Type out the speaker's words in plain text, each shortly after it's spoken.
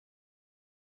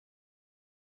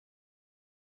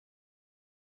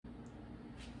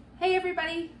Hey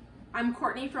everybody, I'm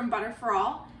Courtney from Butter for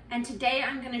All, and today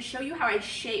I'm going to show you how I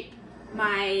shape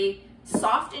my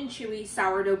soft and chewy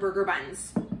sourdough burger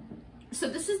buns. So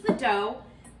this is the dough,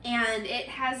 and it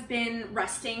has been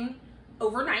resting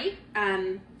overnight.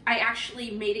 I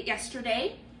actually made it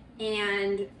yesterday,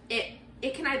 and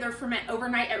it can either ferment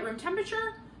overnight at room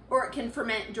temperature, or it can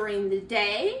ferment during the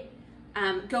day,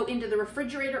 go into the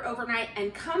refrigerator overnight,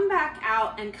 and come back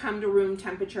out and come to room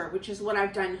temperature, which is what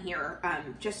I've done here,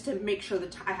 just to make sure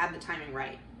that I have the timing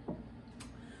right.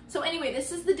 So anyway,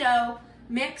 this is the dough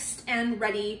mixed and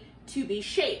ready to be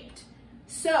shaped.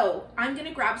 So I'm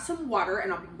gonna grab some water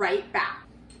and I'll be right back.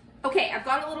 Okay, I've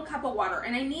got a little cup of water,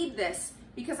 and I need this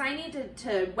because I need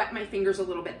to wet my fingers a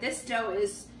little bit. This dough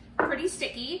is pretty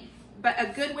sticky, but a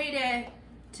good way to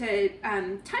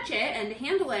touch it and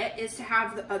handle it is to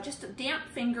have just damp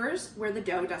fingers where the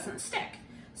dough doesn't stick.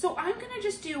 So I'm gonna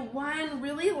just do one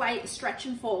really light stretch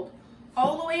and fold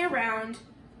all the way around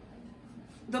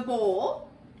the bowl.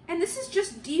 And this is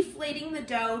just deflating the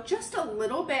dough just a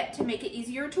little bit to make it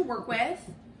easier to work with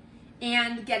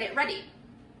and get it ready.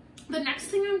 The next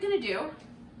thing I'm gonna do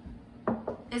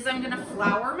is I'm gonna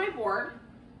flour my board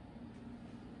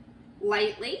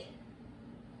lightly.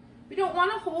 We don't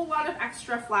want a whole lot of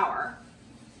extra flour.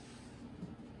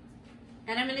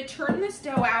 And I'm gonna turn this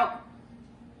dough out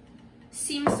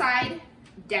seam side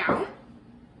down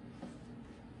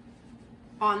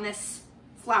on this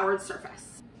floured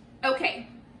surface. Okay,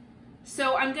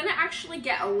 so I'm gonna actually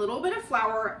get a little bit of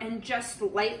flour and just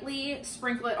lightly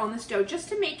sprinkle it on this dough just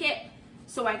to make it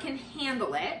so I can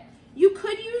handle it. You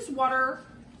could use water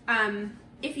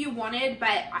if you wanted,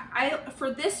 but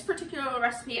for this particular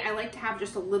recipe, I like to have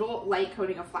just a little light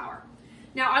coating of flour.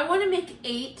 Now I want to make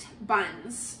 8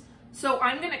 buns, so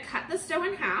I'm going to cut this dough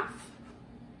in half,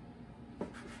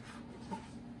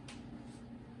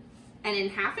 and in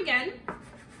half again,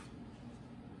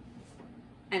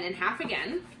 and in half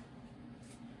again,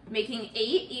 making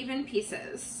 8 even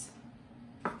pieces.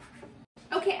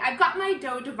 Okay, I've got my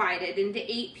dough divided into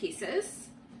 8 pieces.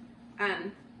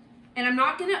 And I'm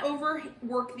not gonna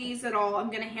overwork these at all.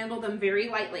 I'm gonna handle them very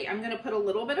lightly. I'm gonna put a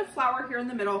little bit of flour here in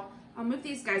the middle. I'll move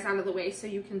these guys out of the way so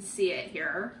you can see it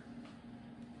here.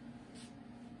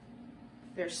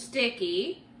 They're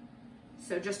sticky,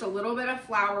 so just a little bit of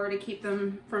flour to keep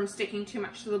them from sticking too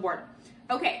much to the board.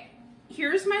 Okay,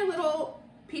 here's my little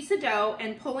piece of dough,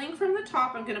 and pulling from the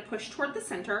top, I'm gonna push toward the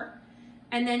center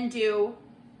and then do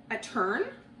a turn.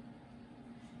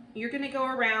 You're gonna go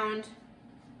around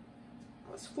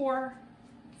 4,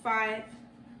 5,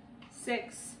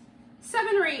 6,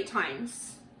 7 or 8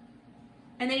 times.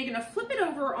 And then you're gonna flip it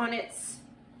over on its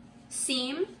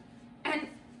seam and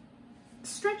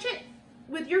stretch it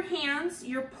with your hands.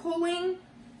 You're pulling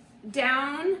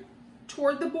down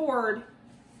toward the board,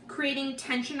 creating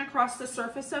tension across the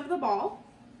surface of the ball.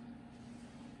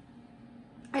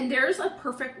 And there's a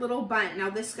perfect little bun. Now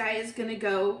this guy is gonna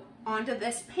go onto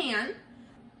this pan.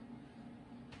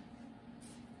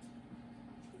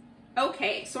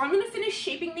 Okay, so I'm gonna finish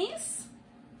shaping these.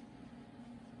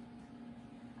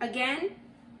 Again,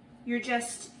 you're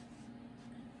just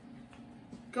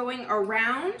going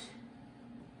around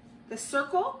the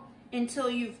circle until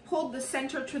you've pulled the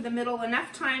center to the middle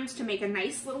enough times to make a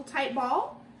nice little tight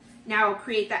ball. Now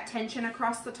create that tension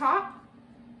across the top,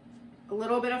 a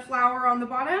little bit of flour on the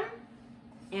bottom,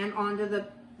 and onto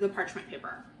the parchment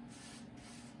paper.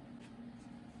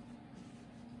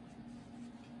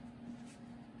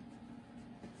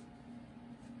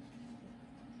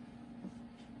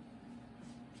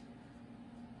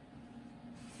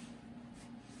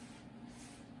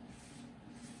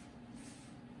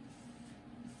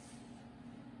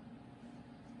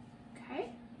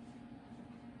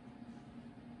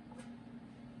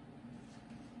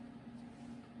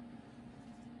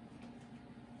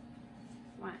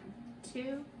 One,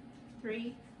 2,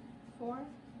 3, 4,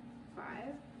 5,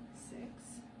 6,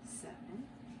 7,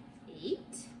 8.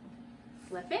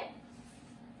 Flip it,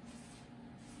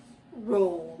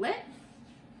 roll it,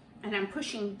 and I'm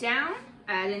pushing down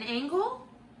at an angle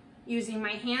using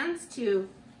my hands to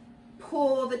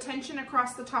pull the tension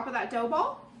across the top of that dough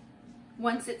ball.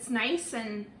 Once it's nice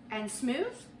and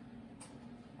smooth,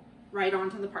 right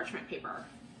onto the parchment paper.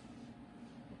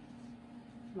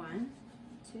 1,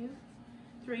 2,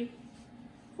 3,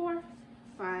 4,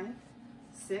 5,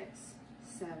 6,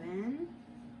 7,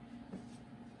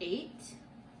 8.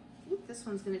 Ooh, this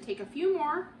one's going to take a few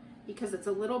more because it's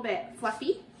a little bit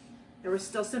fluffy. There was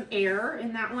still some air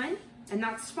in that one, and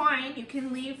that's fine. You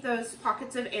can leave those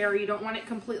pockets of air. You don't want it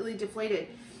completely deflated.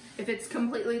 If it's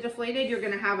completely deflated, you're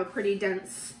going to have a pretty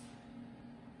dense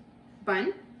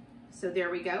bun. So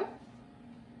there we go.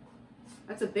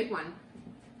 That's a big one.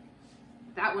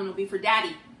 That one will be for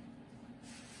Daddy.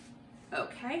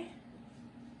 Okay.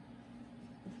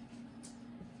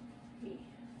 3,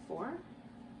 4,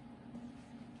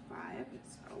 5.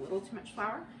 It's got a little too much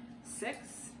flour. 6,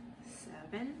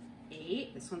 7,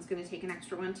 8. This one's going to take an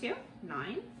extra one too.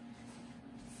 9.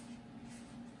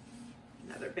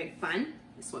 Another big bun.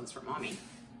 This one's for Mommy.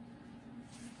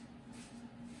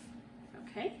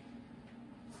 Okay.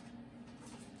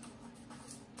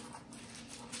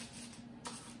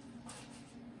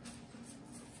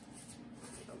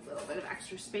 A little bit of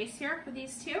extra space here for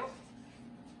these two.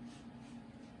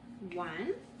 1,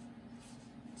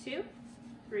 2,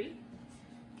 3,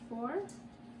 4,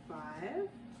 5,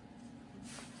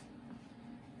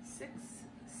 6,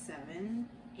 7,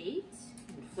 8,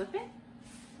 and flip it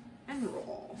and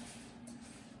roll.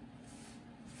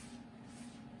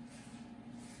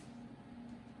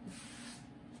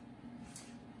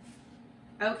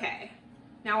 Okay,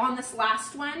 now on this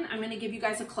last one, I'm going to give you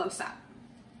guys a close-up.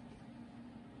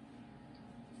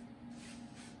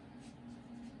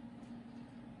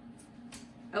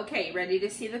 Okay, ready to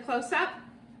see the close-up?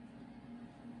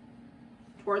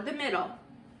 Toward the middle.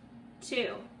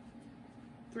 2,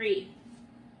 3,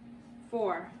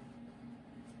 4,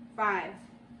 5,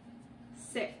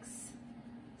 6,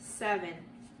 7,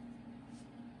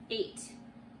 8.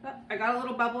 Oh, I got a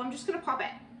little bubble. I'm just going to pop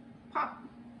it. Pop.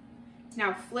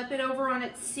 Now flip it over on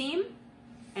its seam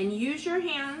and use your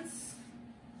hands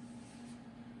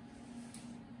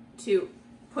to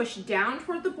push down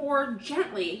toward the board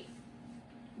gently,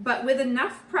 but with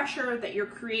enough pressure that you're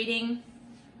creating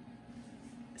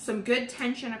some good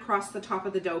tension across the top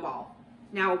of the dough ball.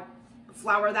 Now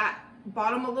flour that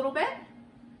bottom a little bit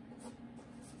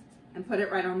and put it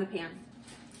right on the pan.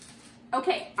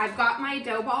 Okay, I've got my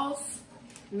dough balls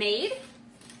made.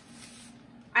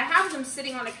 I have them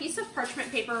sitting on a piece of parchment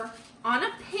paper on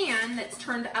a pan that's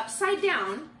turned upside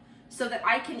down so that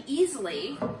I can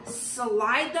easily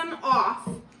slide them off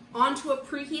onto a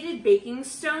preheated baking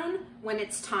stone when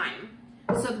it's time.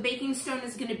 So the baking stone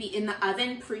is going to be in the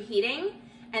oven preheating,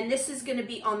 and this is going to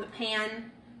be on the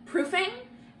pan proofing.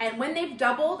 And when they've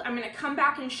doubled, I'm going to come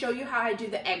back and show you how I do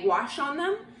the egg wash on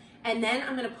them, and then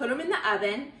I'm going to put them in the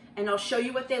oven and I'll show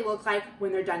you what they look like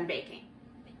when they're done baking.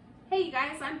 Hey you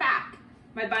guys, I'm back.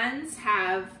 My buns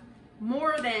have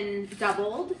more than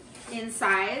doubled in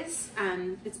size.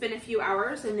 It's been a few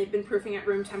hours and they've been proofing at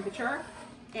room temperature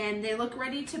and they look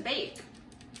ready to bake.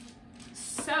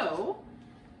 So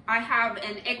I have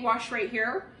an egg wash right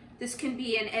here. This can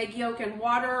be an egg yolk and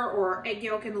water or egg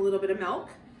yolk and a little bit of milk.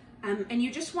 And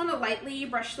you just want to lightly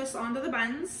brush this onto the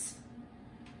buns.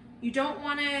 You don't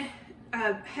want a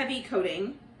heavy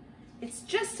coating. It's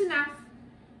just enough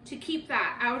to keep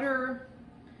that outer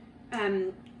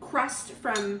crust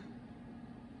from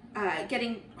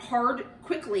getting hard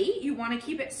quickly. You want to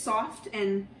keep it soft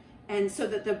and so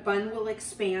that the bun will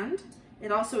expand.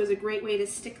 It also is a great way to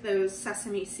stick those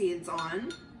sesame seeds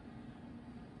on.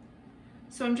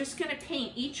 So I'm just going to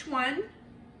paint each one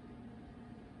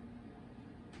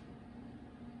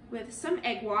with some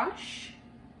egg wash.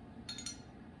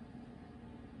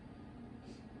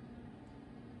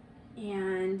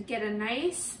 And get a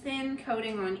nice thin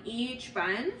coating on each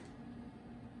bun.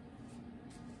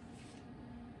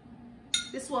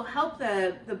 This will help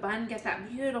the bun get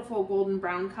that beautiful golden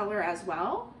brown color as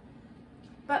well.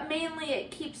 But mainly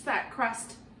it keeps that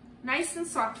crust nice and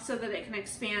soft so that it can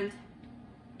expand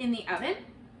in the oven.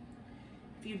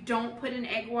 If you don't put an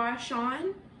egg wash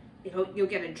on, you'll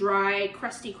get a dry,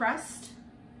 crusty crust.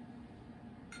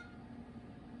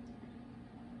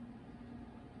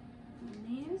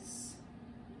 And these,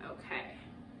 okay,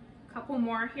 a couple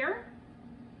more here.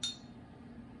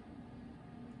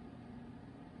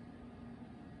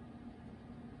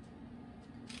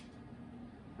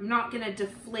 I'm not going to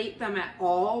deflate them at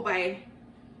all by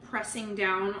pressing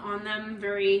down on them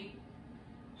very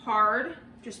hard,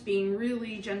 just being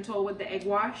really gentle with the egg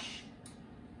wash.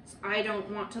 So I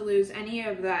don't want to lose any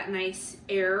of that nice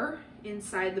air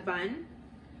inside the bun.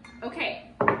 Okay,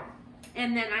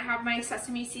 and then I have my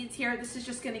sesame seeds here. This is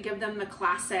just going to give them the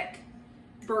classic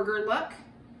burger look.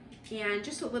 And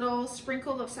just a little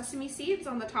sprinkle of sesame seeds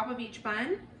on the top of each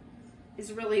bun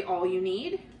is really all you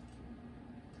need.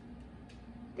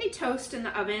 They toast in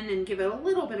the oven and give it a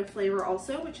little bit of flavor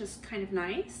also, which is kind of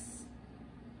nice.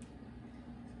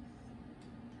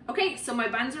 Okay, so my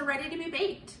buns are ready to be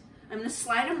baked. I'm going to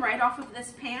slide them right off of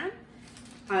this pan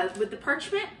with the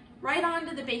parchment right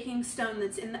onto the baking stone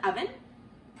that's in the oven,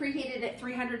 preheated at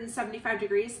 375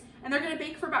 degrees, and they're going to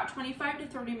bake for about 25 to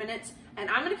 30 minutes, and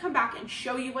I'm going to come back and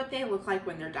show you what they look like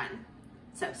when they're done.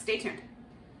 So stay tuned.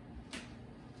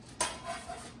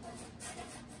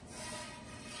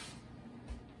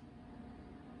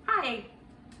 Hi,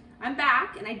 I'm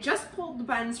back and I just pulled the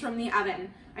buns from the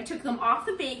oven. I took them off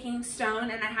the baking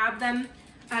stone and I have them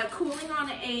cooling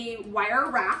on a wire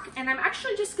rack, and I'm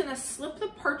actually just gonna slip the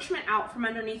parchment out from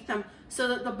underneath them so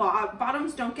that the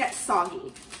bottoms don't get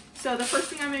soggy. So the first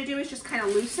thing I'm gonna do is just kind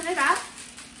of loosen it up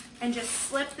and just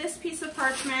slip this piece of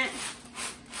parchment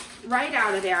right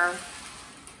out of there.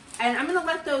 And I'm gonna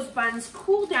let those buns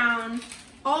cool down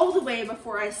all the way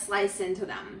before I slice into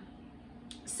them.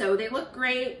 So they look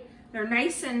great, they're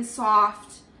nice and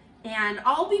soft, and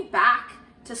I'll be back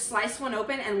to slice one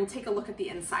open and we'll take a look at the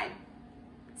inside.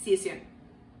 See you soon.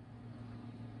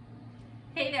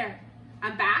 Hey there,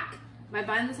 I'm back. My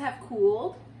buns have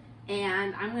cooled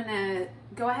and I'm gonna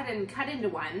go ahead and cut into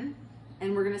one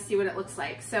and we're gonna see what it looks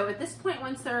like. So at this point,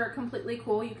 once they're completely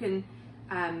cool, you can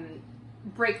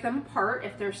break them apart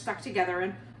if they're stuck together.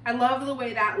 And I love the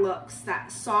way that looks,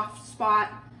 that soft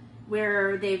spot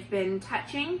where they've been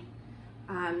touching.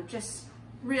 Just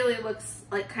really looks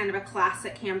like kind of a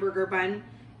classic hamburger bun.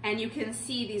 And you can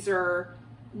see these are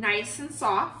nice and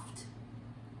soft.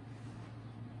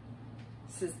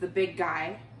 This is the big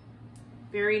guy.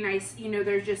 Very nice. You know,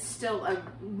 they're just still a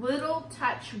little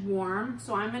touch warm.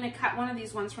 So I'm going to cut one of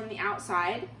these ones from the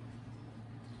outside.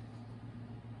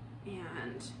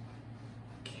 And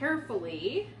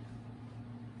carefully.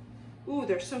 Ooh,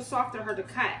 they're so soft, they're hard to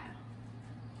cut.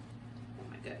 Oh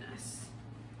my goodness.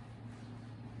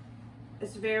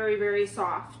 It's very, very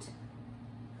soft.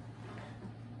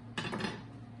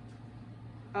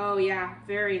 Oh yeah,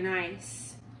 very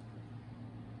nice.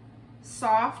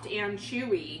 Soft and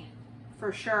chewy,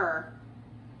 for sure.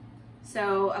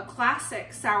 So a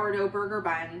classic sourdough burger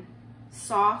bun.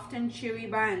 Soft and chewy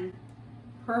bun.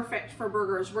 Perfect for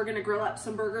burgers. We're gonna grill up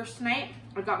some burgers tonight.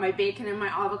 I've got my bacon and my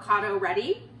avocado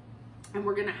ready, and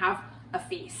we're gonna have a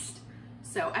feast.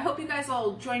 So I hope you guys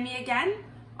will join me again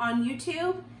on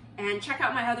YouTube and check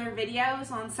out my other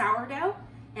videos on sourdough.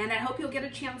 And I hope you'll get a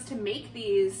chance to make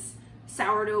these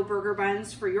sourdough burger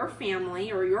buns for your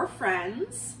family or your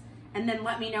friends, and then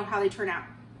let me know how they turn out.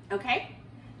 Okay?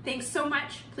 Thanks so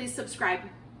much. Please subscribe.